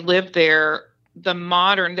that they lived there, they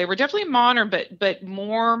were definitely modern, but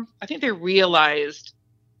more, I think they realized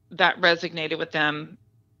that resonated with them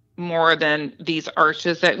more than these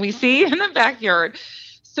arches that we see in the backyard.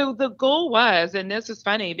 So the goal was, and this is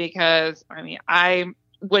funny because, I mean, I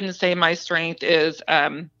wouldn't say my strength is,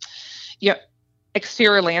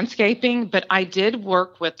 exterior landscaping, but I did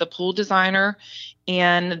work with the pool designer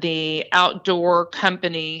and the outdoor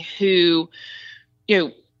company who,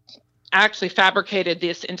 actually fabricated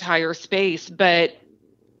this entire space. But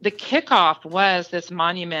the kickoff was this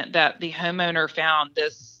monument that the homeowner found,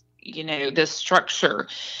 this structure,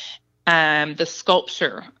 the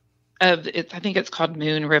sculpture of it. I think it's called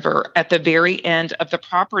Moon River at the very end of the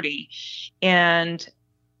property. And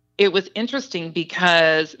it was interesting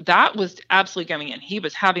because that was absolutely going in. He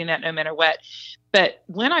was having that no matter what. But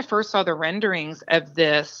when I first saw the renderings of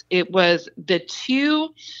this, it was the two,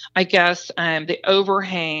 I guess, the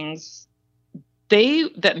overhangs,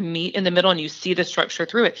 that meet in the middle and you see the structure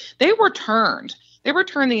through it. They were turned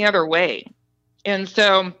the other way. And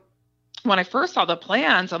so when I first saw the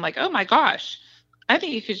plans, I'm like, oh my gosh, I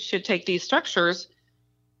think you should take these structures,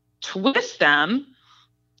 twist them,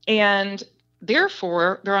 and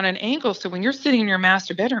therefore they're on an angle. So when you're sitting in your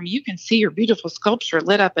master bedroom, you can see your beautiful sculpture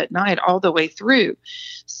lit up at night all the way through.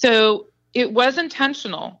 So it was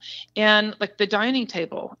intentional. And like the dining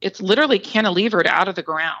table, it's literally cantilevered out of the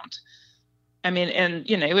ground. I mean, and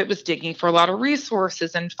it was digging for a lot of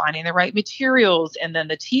resources and finding the right materials. And then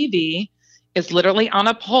the TV is literally on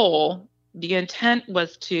a pole. The intent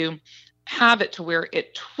was to have it to where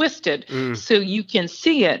it twisted so you can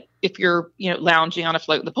see it if you're, lounging on a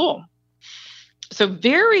float in the pool. So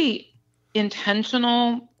very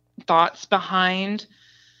intentional thoughts behind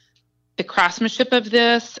the craftsmanship of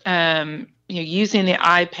this, using the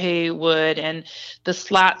iPay wood and the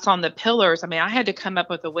slats on the pillars. I mean, I had to come up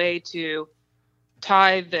with a way to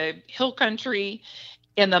tie the hill country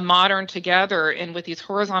and the modern together, and with these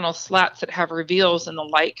horizontal slats that have reveals and the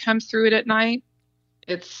light comes through it at night.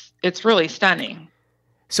 It's really stunning.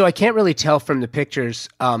 So I can't really tell from the pictures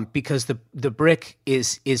because the brick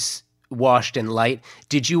is washed and light.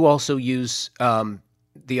 Did you also use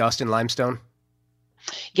the Austin limestone?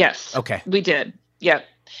 Yes. Okay. We did. Yeah.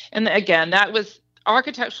 And again, that was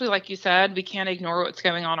architecturally, like you said, we can't ignore what's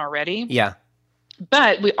going on already. Yeah.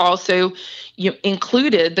 But we also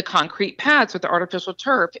included the concrete pads with the artificial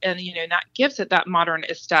turf, and that gives it that modern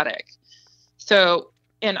aesthetic. So,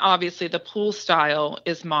 and obviously the pool style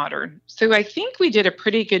is modern. So I think we did a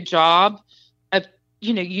pretty good job of,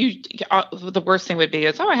 the worst thing would be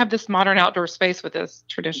is, I have this modern outdoor space with this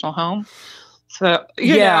traditional home. So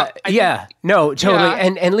no, totally. Yeah.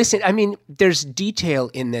 And listen, I mean, there's detail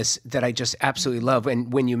in this that I just absolutely love.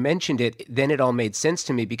 And when you mentioned it, then it all made sense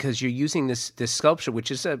to me, because you're using this sculpture, which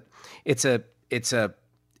is it's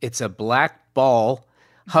a black ball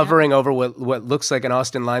hovering over what looks like an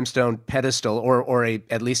Austin limestone pedestal, or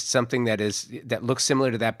at least something that looks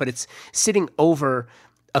similar to that, but it's sitting over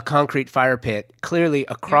a concrete fire pit, clearly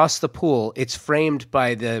across the pool. It's framed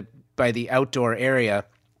by the outdoor area.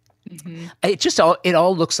 Mm-hmm. It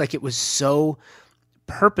all looks like it was so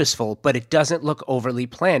purposeful, but it doesn't look overly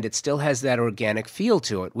planned. It still has that organic feel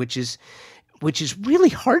to it, which is really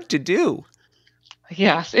hard to do.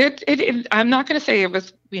 Yes, I'm not going to say it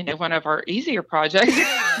was one of our easier projects,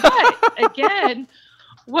 but again,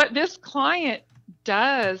 what this client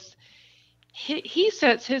does, he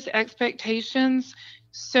sets his expectations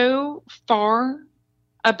so far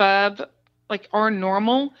above like our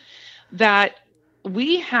normal that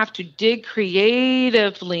we have to dig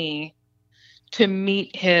creatively to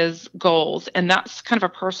meet his goals. And that's kind of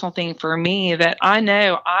a personal thing for me, that I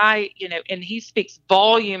know and he speaks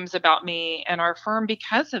volumes about me and our firm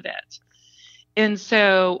because of it. And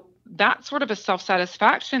so that's sort of a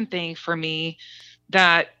self-satisfaction thing for me,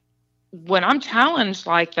 that when I'm challenged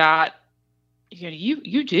like that,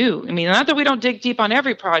 you do. I mean, not that we don't dig deep on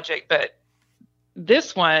every project, but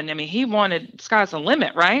this one, I mean, he wanted sky's the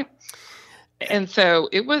limit, right? And so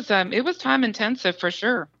it was time intensive for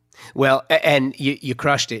sure. Well, and you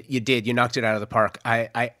crushed it. You did. You knocked it out of the park.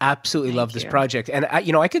 I absolutely love this project. And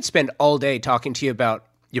I could spend all day talking to you about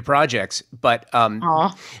your projects, but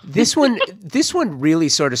this one really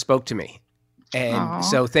sort of spoke to me. And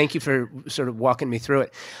so thank you for sort of walking me through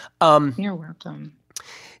it. You're welcome.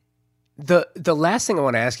 The last thing I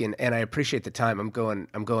want to ask you, and I appreciate the time I'm going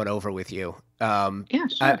over with you. Yeah,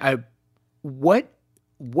 sure.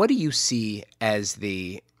 What do you see as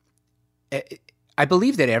I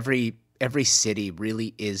believe that every city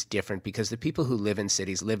really is different, because the people who live in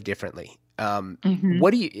cities live differently.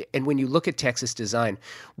 Mm-hmm. And when you look at Texas design,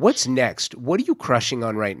 what's next? What are you crushing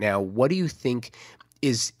on right now? What do you think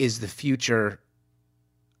is the future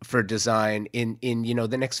for design in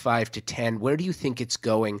the next 5 to 10? Where do you think it's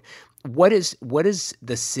going? What is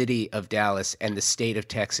the city of Dallas and the state of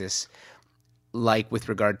Texas like with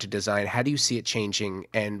regard to design? How do you see it changing,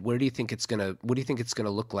 and what do you think it's gonna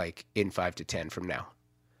look like in 5 to 10 from now?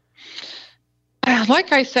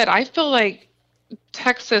 Like I said, I feel like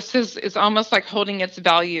Texas is almost like holding its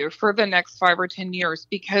value for the next 5 or 10 years,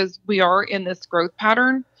 because we are in this growth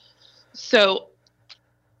pattern. So,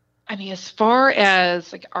 I mean, as far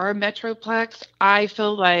as like our Metroplex, I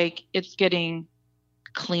feel like it's getting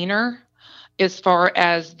cleaner as far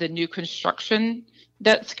as the new construction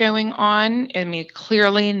that's going on. I mean,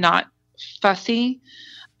 clearly not fussy,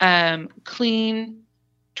 clean,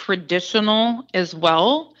 traditional as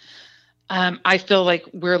well. I feel like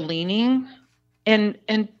we're leaning,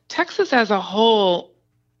 and Texas as a whole,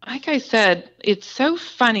 like I said, it's so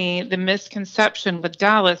funny, the misconception with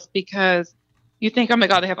Dallas, because you think, oh my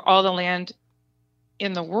God, they have all the land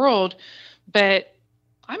in the world. But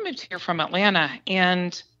I moved here from Atlanta,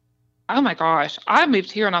 and oh my gosh, I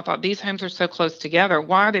moved here and I thought, these homes are so close together.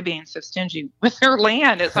 Why are they being so stingy with their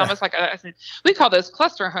land? It's almost like we call those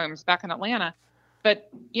cluster homes back in Atlanta, but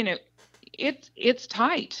it's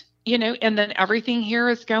tight, and then everything here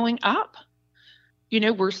is going up.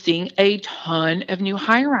 We're seeing a ton of new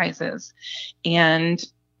high rises, and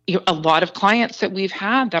a lot of clients that we've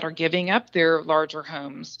had that are giving up their larger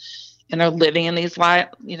homes and they're living in these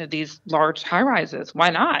large high rises. Why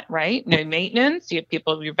not, right? No maintenance. You have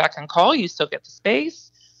people, you're back on call, you still get the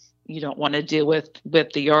space. you don't want to deal with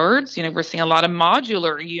the yards. We're seeing a lot of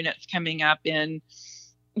modular units coming up in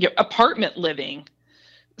apartment living.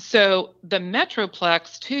 So the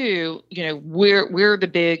Metroplex too, where the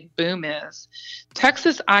big boom is.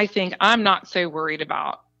 Texas, I think I'm not so worried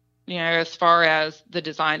about, as far as the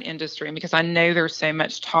design industry, because I know there's so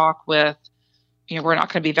much talk with, we're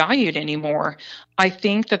not going to be valued anymore. I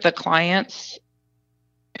think that the clients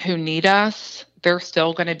who need us, they're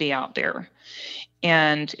still going to be out there.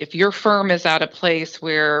 And if your firm is at a place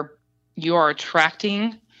where you are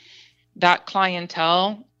attracting that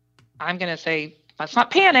clientele, I'm going to say, let's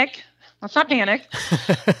not panic. Let's not panic.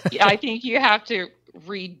 I think you have to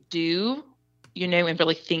redo, and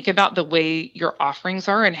really think about the way your offerings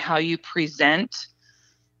are and how you present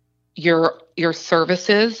your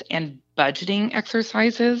services and budgeting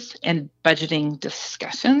exercises and budgeting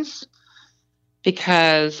discussions.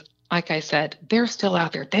 Because, like I said, they're still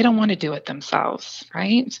out there. They don't want to do it themselves,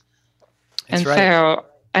 right? That's and right. So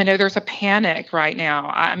I know there's a panic right now.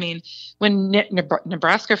 I mean, when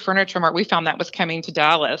Nebraska Furniture Mart, we found that was coming to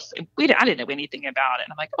Dallas. I didn't know anything about it.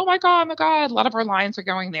 And I'm like, oh my God, a lot of our lines are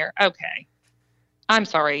going there. Okay. I'm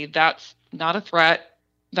sorry. That's not a threat.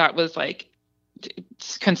 That was like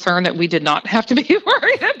concern that we did not have to be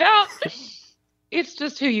worried about. It's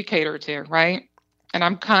just who you cater to, right? And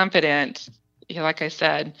I'm confident, like I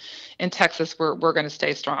said, in Texas, we're going to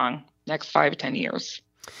stay strong next 5 to 10 years.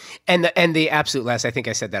 And the absolute last, I think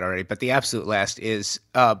I said that already, but the absolute last is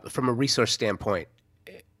from a resource standpoint,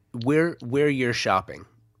 where you're shopping,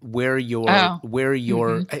 where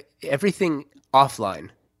your everything offline.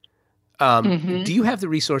 Do you have the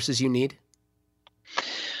resources you need?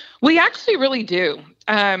 We actually really do.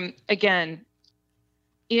 Again,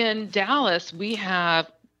 in Dallas, we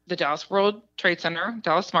have the Dallas World Trade Center,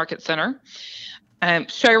 Dallas Market Center,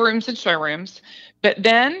 showrooms and showrooms. But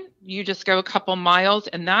then you just go a couple miles,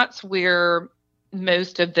 and that's where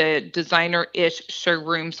most of the designer-ish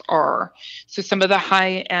showrooms are. So some of the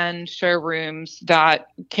high-end showrooms that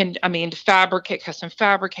custom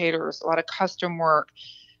fabricators, a lot of custom work.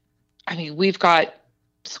 I mean, we've got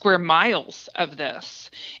square miles of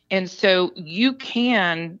this. And so you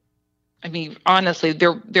can, honestly,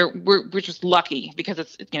 we're just lucky because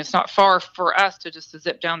it's not far for us to just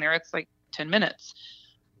zip down there. It's like 10 minutes.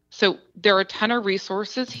 So there are a ton of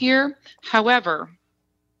resources here. However,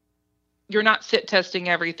 you're not sit testing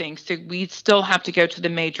everything. So we still have to go to the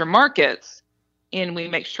major markets, and we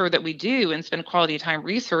make sure that we do and spend quality time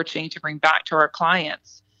researching to bring back to our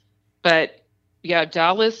clients. But yeah,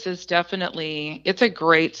 Dallas is it's a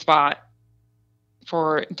great spot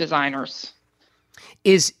for designers.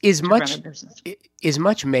 Is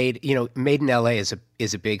much made in LA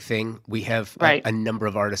is a big thing. We have a number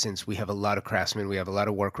of artisans. We have a lot of craftsmen. We have a lot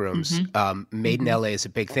of workrooms. Made in LA is a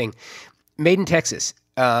big thing. Made in Texas,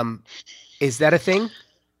 is that a thing?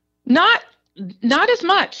 Not as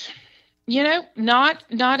much.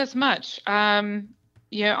 Not as much.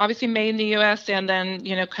 Obviously made in the U.S. and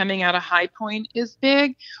then coming out of High Point is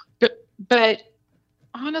big, but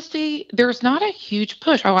honestly, there's not a huge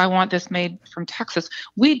push. Oh, I want this made from Texas.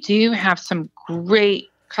 We do have some great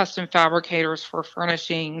custom fabricators for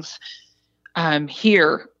furnishings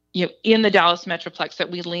here, in the Dallas Metroplex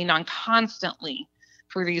that we lean on constantly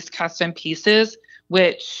for these custom pieces,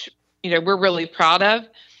 which, we're really proud of.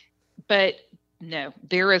 But no,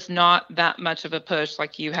 there is not that much of a push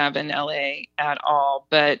like you have in LA at all.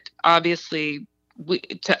 But obviously,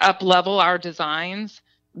 to up-level our designs,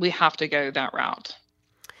 we have to go that route.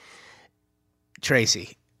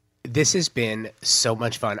 Tracy, this has been so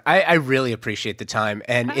much fun. I really appreciate the time,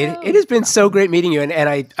 and it has been so great meeting you,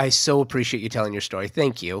 and I so appreciate you telling your story.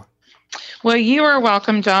 Thank you. Well, you are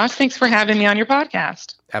welcome, Josh. Thanks for having me on your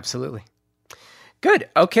podcast. Absolutely. Good.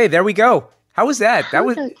 Okay, there we go. How was that?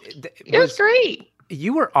 It was great.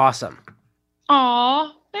 You were awesome.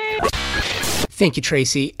 Aw, thanks. Thank you,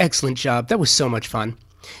 Tracy. Excellent job. That was so much fun.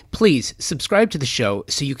 Please subscribe to the show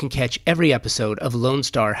so you can catch every episode of Lone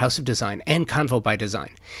Star House of Design and Convo by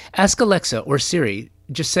Design. Ask Alexa or Siri,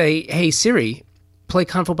 just say, hey Siri, play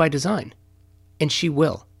Convo by Design, and she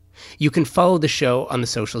will. You can follow the show on the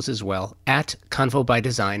socials as well, at Convo by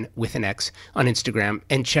Design with an X on Instagram,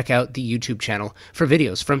 and check out the YouTube channel for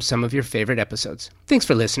videos from some of your favorite episodes. Thanks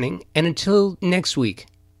for listening, and until next week,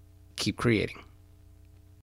 keep creating.